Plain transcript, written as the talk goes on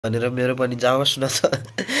भनेर मेरो पनि जाओस् न त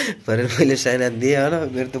भनेर मैले साइना दिएँ हैन।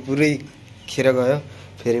 मेरो त पुरै खेर गयो।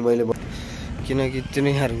 फेरि मैले किनकि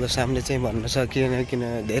तिनीहरूको सामने चाहिँ भन्न सकिएन,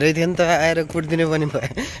 किन धेरै थियो नि त आएर कुट्दिने पनि भयो।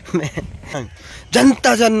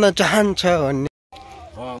 जनता जान्न चाहन्छ भन्ने।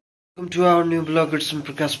 Welcome two our new blog, it's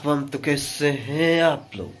प्रकाशपम। तो कैसे हैं आप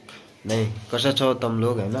लोग? नहीं कसा छ तुम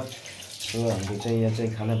लोग हैन। सो हाम्रो चाहिँ यहाँ चाहिँ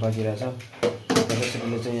खाना पाकिरहेछ।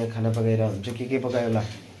 कसैले चाहिँ यहाँ खाना पकाइरा हुन्छ। के पकायो होला?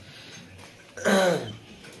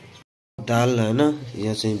 दाल हैन,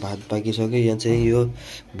 यहाँ चाहिँ भात पाकिसक्यो। यहाँ चाहिँ यो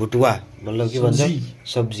भुटुवा मतलब के भन्छ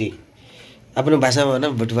सब्जी, आफ्नो भाषामा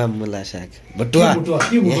भन भुटुवा मुला साग भुटुवा।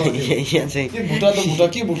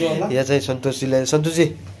 यहाँ चाहिँ सन्तोषीलाई, सन्तोषी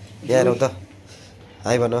यहाँ रौ त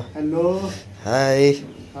हाई भन। Hello hi.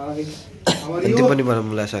 अनि त्यो पनि भन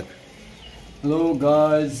मुला साग। हेलो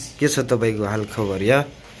गाइस, के छ तपाईको हाल खबर या?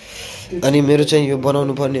 अनि मेरो चाहिँ यो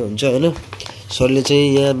बनाउनु पर्ने हुन्छ हैन। सरले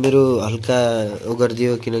चाहिँ यहाँ मेरो हल्का उ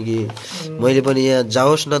गरिदियो, किनकि मैले पनि यहाँ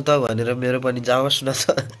जाओस् न त भनेर मेरो पनि जाओस् न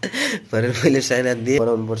त भनेर मैले साइना दिएँ।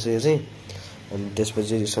 बनाउनु पर्छ यो चाहिँ। अनि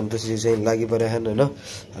त्यसपछि सन्तोषी चाहिँ लागि परेन हैन।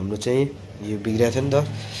 हाम्रो चाहिँ यो बिग्रिएको थियो नि त।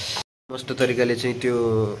 मस्त तरिकाले चाहिँ त्यो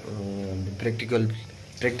प्र्याक्टिकल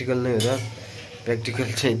नै हो र। प्र्याक्टिकल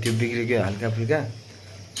चाहिँ त्यो बिग्रेको हल्का फुल्का।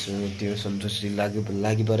 सो त्यो सन्तोषी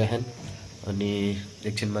लागि परेन। अनि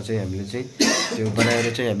एकछिनमा चाहिँ हामीले चाहिँ त्यो बनाएर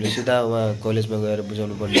चाहिँ हामीले सिधा वहाँ कलेजमा गएर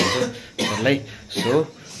बुझाउनु पर्ने हुन्छ सरलाई।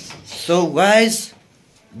 So guys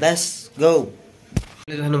let's go.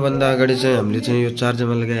 College जानुभन्दा अगाडि चाहिँ हामीले चाहिँ यो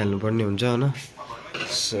चार्जरमा लगाइहाल्नु पर्ने हुन्छ हैन।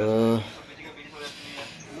 सो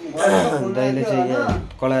दाइले चाहिँ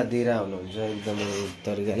यहाँ कला दिएर हुनुहुन्छ एकदमै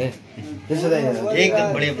तरिकाले। त्यसो दाइ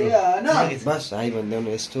एकदम बढिया बस हाई भन्दै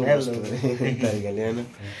हुनु यस्तो तरिकाले हैन।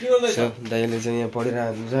 सो दाइले चाहिँ यहाँ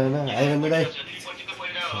पढिरहेको हुन्छ हैन। हाई भन्नु दाइ।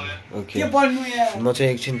 ओके म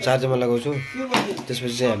चाहिँ एकछिन चार्जरमा लगाउँछु।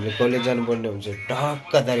 त्यसपछि चाहिँ हामीले कलेज जानुपर्ने हुन्छ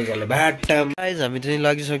टक्क तरिकाले बाटाम। गाइस हामी चाहिँ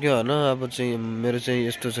लागिसक्यो हैन। अब चाहिँ मेरो चाहिँ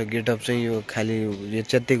यस्तो छ गेटअप चाहिँ यो खाली यो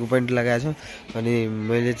च्यात्तेको पोइन्ट लगाएको छ। अनि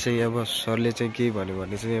मैले चाहिँ अब सरले चाहिँ के भन्यो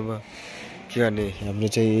भने चाहिँ अब के गर्ने, हाम्रो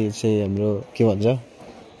चाहिँ हाम्रो के भन्छ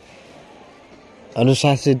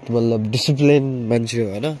अनुशासित मतलब डिसिप्लिन मान्छे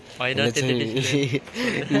हो हैन। ले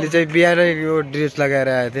चाहिँ बिहानै यो ड्रेस लगाएर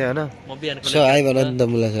आएको थियो हैन। सो आइ भन नि त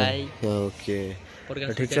मलाई चाहिँ। ओके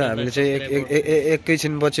ठिक छ। हामीले चाहिँ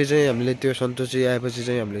एकैछिन पछि चाहिँ हामीले त्यो सन्तोषी आएपछि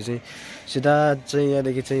चाहिँ हामीले चाहिँ सिधा चाहिँ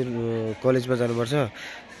यहाँदेखि चाहिँ कलेजमा जानुपर्छ।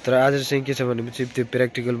 तर आज चाहिँ के छ भनेपछि त्यो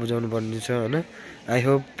प्र्याक्टिकल बुझाउनु पर्ने छ हैन। आई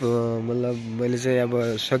होप मतलब मैले चाहिँ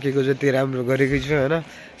अब सकेको जति राम्रो गरेकै छु हैन।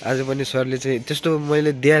 आज पनि सरले चाहिँ त्यस्तो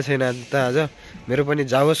मैले दिएको छैन त आज। मेरो पनि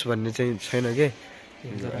जाओस् भन्ने चाहिँ छैन के।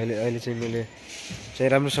 अहिले चाहिँ मैले चाहिँ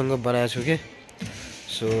राम्रोसँग बनाएको छु के।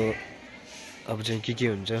 सो अब चाहिँ के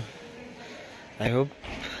हुन्छ आई होप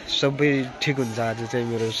सबै ठिक हुन्छ। आज चाहिँ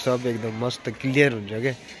मेरो सब एकदम मस्त क्लियर हुन्छ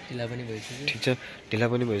क्या। ढिला पनि भइसक्यो। ठिक छ, ढिला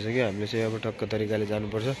पनि भइसक्यो। हामीले चाहिँ अब टक्क तरिकाले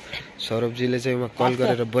जानुपर्छ। सौरभजीले चाहिँ उहाँ कल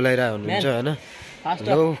गरेर बोलाइरहेको हुनुहुन्छ हैन।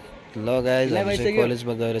 ल गाइस हामी चाहिँ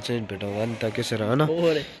कलेजमा गएर चाहिँ भेटौँला नि त केसरी हैन।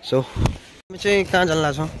 सो हामी चाहिँ कहाँ जान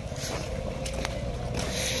लाग्छौँ?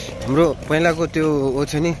 हाम्रो पहिलाको त्यो ओ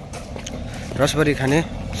थियो नि rasbari खाने।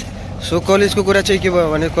 सो कलेजको कुरा चाहिँ के भयो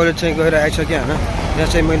भने कलेज चाहिँ गएर आइसक्यो हैन। यहाँ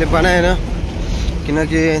चाहिँ मैले बनाएन,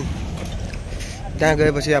 किनकि त्यहाँ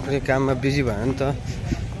गएपछि आफ्नो काममा बिजी भयो नि त।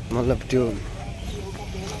 मतलब त्यो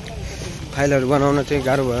फाइलहरू बनाउन चाहिँ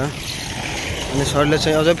गाह्रो भयो। अनि सरले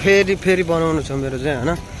चाहिँ अझ फेरि बनाउनु छ मेरो चाहिँ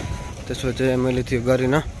हैन। त्यसो चाहिँ मैले त्यो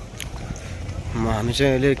गरिनँ। हामी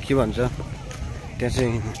चाहिँ अहिले के भन्छ त्यहाँ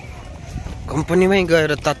चाहिँ कम्पनीमै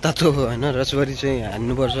गएर तातो हैन rasbari चाहिँ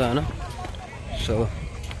हान्नुपर्छ हैन। सो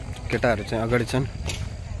केटाहरू चाहिँ अगाडि छन्,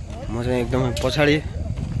 म चाहिँ एकदमै पछाडि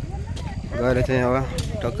गएर चाहिँ अब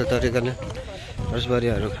टक्क तरिकाले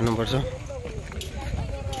rasbariहरू खानुपर्छ।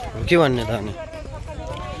 के भन्ने त अनि।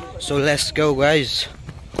 So let's go guys.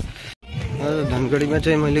 धनगढीमा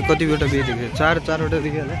चाहिँ मैले कतिवटा बिहे देखेँ? चारवटा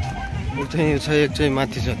देखेँ होला। एक चाहिँ यो छ, एक चाहिँ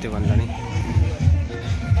माथि छ। त्यो भन्दा नि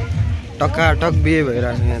टक्काटक बिहे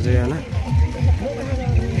भइरहेको छ यहाँ चाहिँ होइन।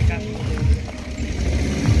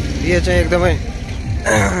 बिहे चाहिँ एकदमै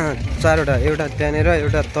चारवटा, एउटा त्यहाँनिर,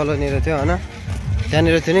 एउटा तलनिर थियो होइन।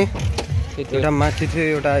 त्यहाँनिर थियो नि, एउटा माथि थियो,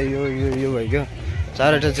 एउटा यो भइगयो।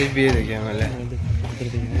 चारवटा चाहिँ बिहे देखेँ मैले।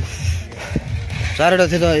 चारवटा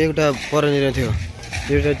थियो त, एउटा परनिर थियो,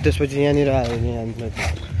 एउटा त्यसपछि यहाँनिर आयो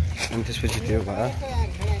अनि त्यसपछि त्यो भयो।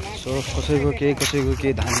 सो कसैको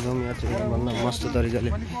केही धामधुम यहाँ चाहिँ भन्न मस्त तरिकाले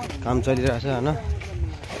काम चलिरहेछ होइन।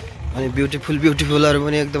 अनि ब्युटिफुलहरू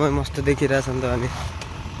पनि एकदमै मस्त देखिरहेछ नि त। अनि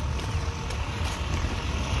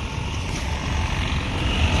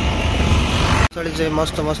पछाडि चाहिँ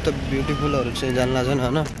मस्त ब्युटिफुलहरू चाहिँ जान लाग्छन्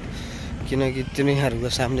होइन। किनकि तिनीहरूको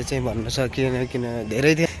सामने चाहिँ भन्न सकिएन, किन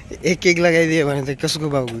धेरै थियो। एक लगाइदियो भने त कसको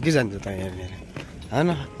बाउको के जान्छ त यहाँनिर हैन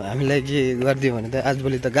हामीलाई के गरिदियो भने त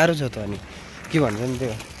आजभोलि त गाह्रो छ त अनि के भन्छ नि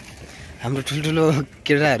त्यो हाम्रो ठुल्ठुलो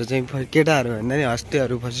केटाहरू चाहिँ केटाहरू भन्दा नि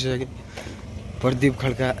हस्तेहरू फसिसके प्रदीप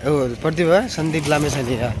खड्का प्रदीप हो सन्दीप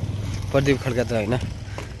लामेछाने प्रदीप खड्का त होइन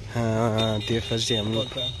त्यसपछि हाम्रो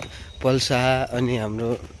पल्सा अनि हाम्रो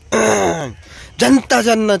जनता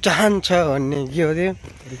जान्न चाहन्छ भन्ने के हो त्यो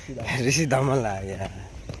ऋषि धमला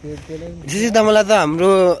ऋषि धमला त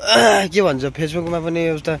हाम्रो के भन्छ फेसबुकमा पनि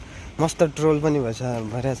एउटा मस्त ट्रोल पनि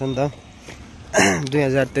भइरहेछ नि त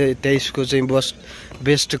 2023 को चाहिँ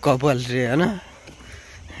बेस्ट कपल रे हैन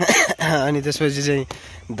अनि त्यसपछि चाहिँ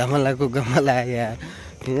धमलाको गमला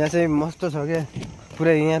यहाँ चाहिँ मस्त छ क्या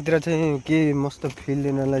पुरै यहाँतिर चाहिँ के मस्त फिल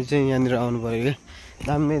लिनलाई चाहिँ यहाँनिर आउनु पर्यो क्या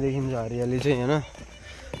दामी देखिन्छ हरियाली चाहिँ हैन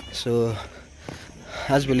सो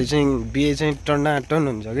आजभोलि चाहिँ बिहे चाहिँ टन्नाटन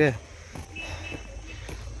हुन्छ क्या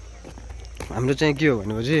हाम्रो चाहिँ के हो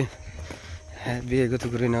भनेपछि बिहेको त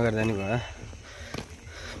कुरै नगर्दा नि भयो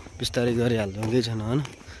बिस्तारै गरिहाल्छौँ केही छैन होइन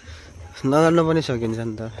नगर्न पनि सकिन्छ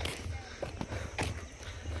नि त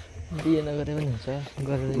बिहे नगरे पनि हुन्छ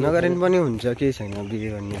नगरे पनि हुन्छ केही छैन बिहे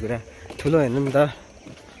भन्ने कुरा ठुलो होइन नि त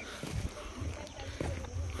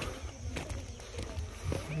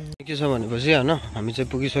के छ भनेपछि होइन हामी चाहिँ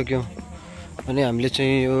पुगिसक्यौँ अनि हामीले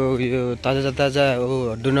चाहिँ यो ताजा ताजा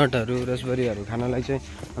डोनटहरू रसबरीहरू खानलाई चाहिँ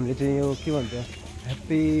हामीले चाहिँ यो के भन्छ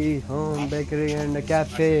ह्याप्पी होम बेकरी एन्ड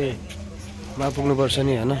क्याफेमा पुग्नुपर्छ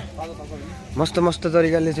नि होइन मस्त मस्त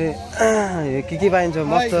तरिकाले चाहिँ के पाइन्छ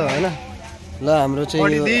मस्त होइन ल हाम्रो चाहिँ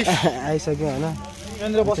यो आइसक्यो होइन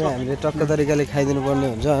हामीले टक्क तरिकाले खाइदिनु पर्ने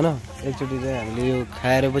हुन्छ होइन एकचोटि चाहिँ हामीले यो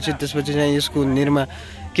खाएर पछि त्यसपछि चाहिँ यसको निर्मा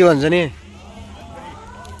के भन्छ नि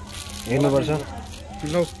हेर्नुपर्छ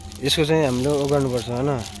यसको चाहिँ हामीले गर्नुपर्छ होइन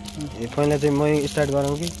पहिला चाहिँ मै स्टार्ट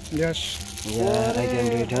गरौँ कि आई क्यान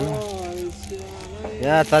डु इट होइन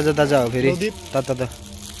यहाँ ताजा ताजा हो फेरि ताता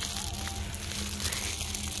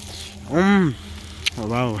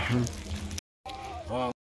वाउ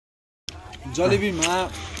जलेबीमा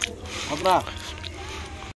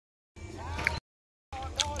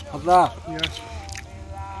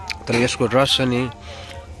तर यसको रस छ नि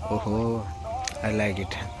ओहो आई लाइक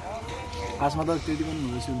इट खासमा त त्यति पनि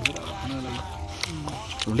हुन्छ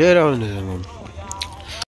लिएर आउनुहुँदैछ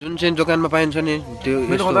जुन चाहिँ दोकानमा पाइन्छ नि त्यो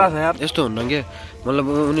यस्तो हुन्न कि मतलब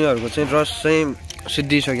उनीहरूको चाहिँ रस चाहिँ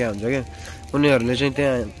सिद्धिसक्यो हुन्छ क्या उनीहरूले चाहिँ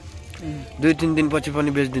त्यहाँ 2-3 दिनपछि पनि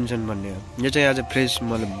बेचिदिन्छन् भन्ने हो यो चाहिँ आज फ्रेस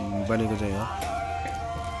मतलब बनेको चाहिँ हो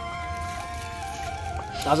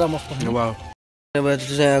ताजा मस्त वाउ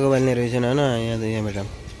चाहिँ आगो बाल्ने रहेछ होइन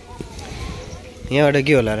यहाँबाट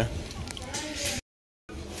के होला र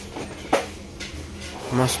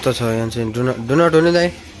मस्त छ यहाँ चाहिँ डोनट हो नि दाइ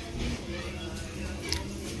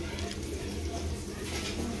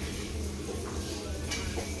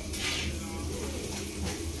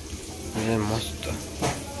मस्त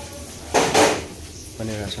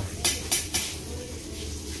बनिरहेछ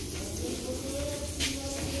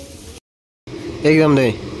एकदम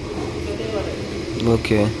दाइ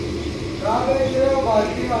ओके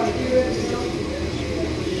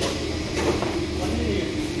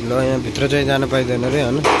ल यहाँ भित्र चाहिँ जान पाइँदैन रे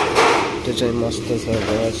होइन त्यो चाहिँ मस्त छ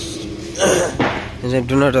रस यहाँ चाहिँ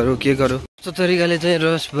डोनटहरू के गरौँ कस्तो तरिकाले चाहिँ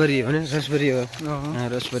रसबरी हो नि रसबरी हो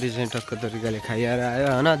रसबरी चाहिँ टक्क तरिकाले खाइएर आयो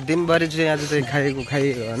होइन दिनभरि चाहिँ आज चाहिँ खाइएको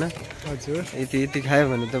होइन यति खायो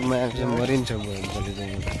भने त म चाहिँ मरिन्छ भोलि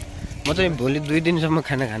चाहिँ म चाहिँ भोलि 2 दिनसम्म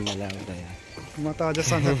खाना खान्न लाग्दा म त अझ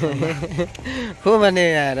हो भने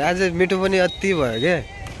यार आज मिठो पनि अति भयो क्या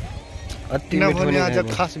अति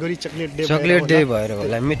खास गरी चक्लेट डे भएर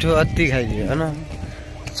होला मिठो अति खाइदियो होइन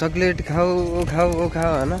चक्लेट खाऊ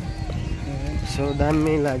होइन सो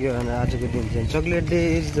दामी लाग्यो होइन आजको दिन चाहिँ chocolate day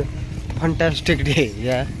is the fantastic day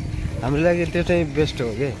या हाम्रो लागि त्यो चाहिँ बेस्ट हो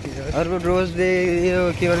कि अर्को रोज डे यो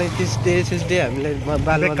के भने तिस डे हामीलाई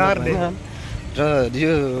र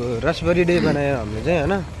यो रसबरी डे बनायो हामीले चाहिँ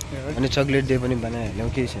होइन अनि चक्लेट डे पनि बनाइहाल्यौँ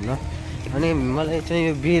केही छैन अनि मलाई चाहिँ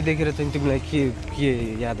यो बिहे देखेर चाहिँ तिमीलाई के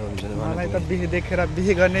याद हुन्छ मलाई त बिहे देखेर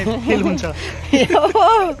बिहे गर्ने फिल हुन्छ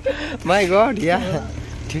माई गॉड या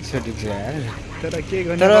ठिक छ यार तर के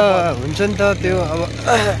गर्ने तर हुन्छ नि त त्यो अब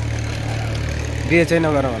बिहे चाहिँ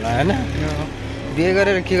नगरौँ होला होइन बिहे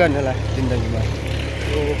गरेर के गर्ने होला जिन्दगीमा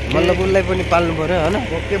मतलब उसलाई पनि पाल्नु पर्यो होइन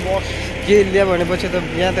ओके बस के ल्या भनेपछि त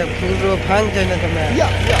यहाँ त ठुलो फाङ छैन त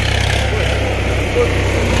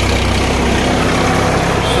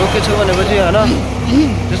सो के छ भनेपछि होइन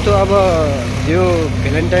त्यस्तो अब यो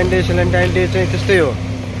भ्यालेन्टाइन डे चाहिँ त्यस्तै हो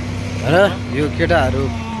होइन यो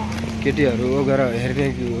केटीहरू गएर हेर्ने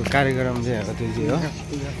कार्यक्रम चाहिँ अब त्यो चाहिँ हो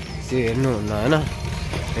त्यो हेर्नुहुन्न होइन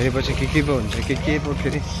हेरेपछि के पो हुन्छ के पो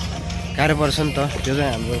फेरि गाह्रो पर्छ नि त त्यो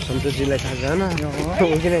चाहिँ हाम्रो सन्तोषजीलाई थाहा छ होइन हो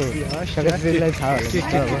कि नै सन्तोषजीलाई थाहा होला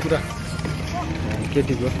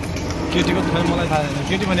केटीको थाहा मलाई थाहा छैन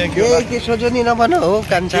केटी भने के सोझो नि नभन हो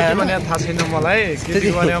कान्छा भने थाहा छैन मलाई केटी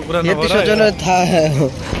भनेको कुरा यति सोझो न थाहा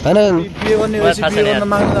हैन बिहे गर्ने भएपछि बिहे गर्न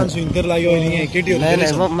माग्न जान्छु हिँडेर लाग्यो अहिले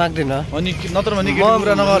केटीहरु म माग्दिन अनि नत्र भने केटी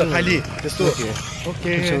कुरा नगर खाली त्यस्तो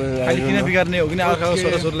ओके खाली किन बिगार्ने हो किन अर्काको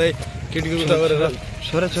छोराछोरीलाई केटीको कुरा गरेर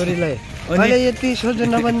छोराछोरीलाई अहिले यति सोझो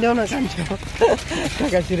नभन्देऊ न कान्छा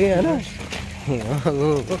काकाश्री हैन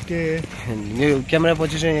ओके यो क्यामेरा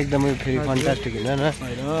पछि चाहिँ एकदमै फेरि फन्टास्टिक होइन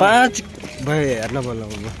 5 भयो हेर्न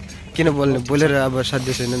बोलाउनु किन बोलेर अब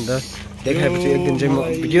साध्य छैन नि त देखाएपछि एक दिन चाहिँ म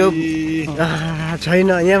भिडियो छैन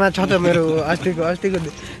यहाँमा छ त मेरो अस्तिको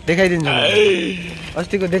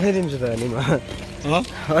देखाइदिन्छु त अनि म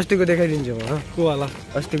अस्तिको देखाइदिन्छु म को वाला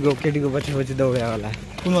अस्तिको केटीको पछि दौड्या होला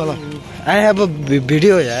कुन वाला आए अब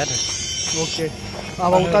भिडियो यार ओके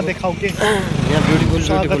अब उता देखाऊ के यहाँ ब्युटिफुल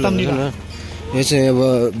यो चाहिँ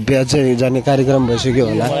अब बिहा चाहिँ जाने कार्यक्रम भइसक्यो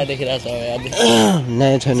होला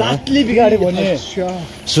नयाँ छैन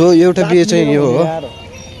सो एउटा बिहे चाहिँ यो हो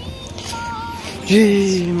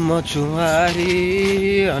मछुवारी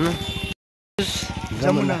होइन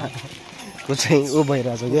जमुनाको चाहिँ ऊ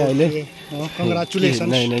भइरहेछ क्या अहिले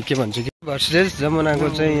नै के भन्छ कि भर्सेस जमुनाको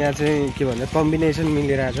चाहिँ यहाँ चाहिँ के भन्छ कम्बिनेसन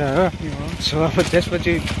मिलिरहेछ होइन सो अब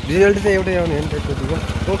त्यसपछि रिजल्ट चाहिँ एउटै आउने हो नि त्यसपछिको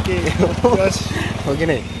ओके हो कि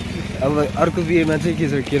नै अब अर्को बिहेमा चाहिँ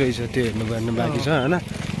के रहेछ त्यो हेर्नु बाँकी छ होइन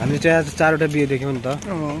हामीले चाहिँ आज 4वटा बिहे देख्यौँ नि त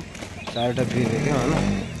 4वटा बिहे देख्यौँ होइन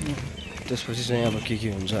त्यसपछि चाहिँ अब के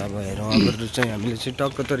हुन्छ अब हेरौँ अब चाहिँ हामीले चाहिँ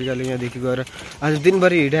टक्क तरिकाले यहाँदेखि गएर आज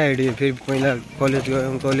दिनभरि हिँड्यो फेरि पहिला कलेज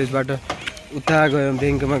गयौँ कलेजबाट उता गयौँ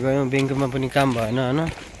ब्याङ्कमा पनि काम भएन होइन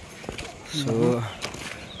सो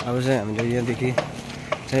अब चाहिँ हामीले यहाँदेखि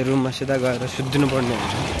चाहिँ रुममा सिधा गएर सुत्दिनु पर्ने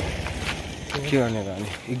हुन्छ के गर्ने त अनि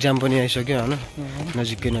इक्जाम पनि आइसक्यो होइन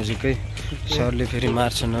नजिकै सरले फेरि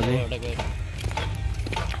मार्छन् अझै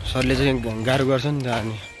सरले चाहिँ गाह्रो गर्छ नि त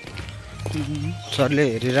अनि सरले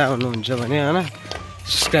हेरेर आउनुहुन्छ भने होइन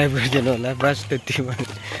सब्सक्राइब गरिदिनु होला बस त्यति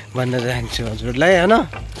भन्न चाहन्छु हजुरलाई होइन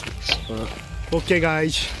ओके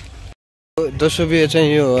गाइज दोस्रो बिहे चाहिँ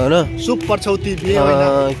यो होइन सुप पर्छौती बिहे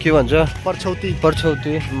के भन्छ पर्छौती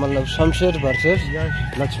मतलब Shamsher versus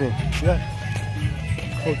Lakshmi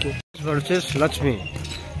okay versus Lakshmi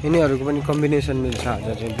यिनीहरूको पनि कम्बिनेसन मिल्छ आज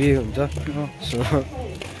चाहिँ बिहे हुन्छ सो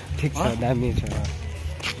ठिक छ दामी छ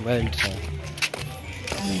वाइल्ड छ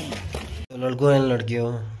लड्को एन्ड लड्की हो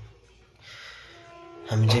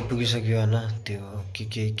हामी चाहिँ पुगिसक्यो होइन त्यो के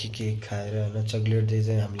खाएर होइन चक्लेट डे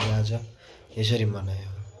चाहिँ हामीले आज यसरी मनायो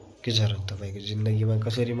के छ र तपाईँको जिन्दगीमा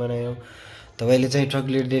कसरी मनायो तपाईँले चाहिँ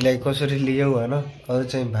चक्लेट डेलाई कसरी लियौ होइन अरू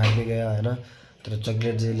चाहिँ भाग्ने गयो होइन तर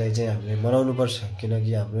चक्लेट डेलाई चाहिँ हामीले मनाउनु पर्छ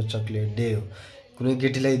किनकि हाम्रो चक्लेट डे हो कुनै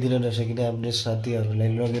केटीलाई दिन नसकिने आफ्नो साथीहरूलाई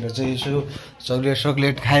लगेर चाहिँ यसो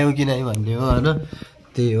चक्लेट खायो कि नै भन्ने हो होइन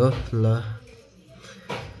त्यही हो ल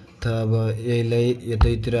त अब यहीलाई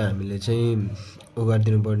यतैतिर हामीले चाहिँ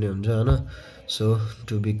उगारिदिनु पर्ने हुन्छ होइन सो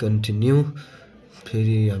टु बी कन्टिन्यू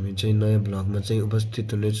फेरि हामी चाहिँ नयाँ भ्लगमा चाहिँ उपस्थित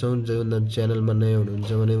हुनेछौँ जो च्यानलमा नयाँ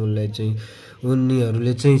हुनुहुन्छ भने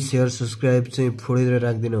उनीहरूले चाहिँ सेयर सब्सक्राइब चाहिँ फोडेर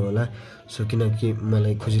राखिदिनु होला सो किनकि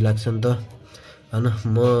मलाई खुसी लाग्छ नि त होइन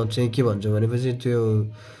म चाहिँ के भन्छु भनेपछि त्यो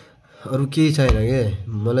अरू केही छैन क्या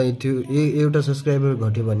मलाई त्यो एउटा सब्सक्राइबर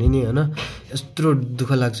घट्यो भने नि होइन यत्रो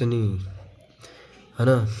दुःख लाग्छ नि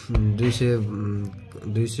होइन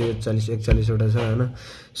 241वटा छ होइन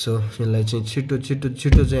सो यसलाई चाहिँ छिटो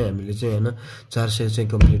चाहिँ हामीले चाहिँ होइन 400 चाहिँ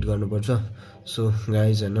कम्प्लिट गर्नुपर्छ सो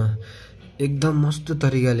गाइज होइन एकदम मस्त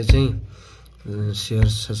तरिकाले चाहिँ सेयर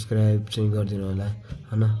सब्सक्राइब चाहिँ गरिदिनु होला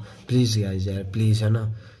होइन प्लिज गाइज यार प्लिज होइन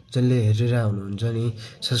जसले हेरेर आउनुहुन्छ नि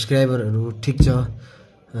सब्सक्राइबरहरू ठिक छ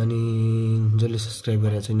अनि जसले सब्सक्राइब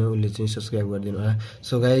गरेको छैन उसले चाहिँ सब्सक्राइब गरिदिनु होला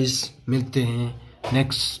सो गाइज मिलते हैं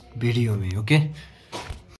नेक्स्ट वीडियो में ओके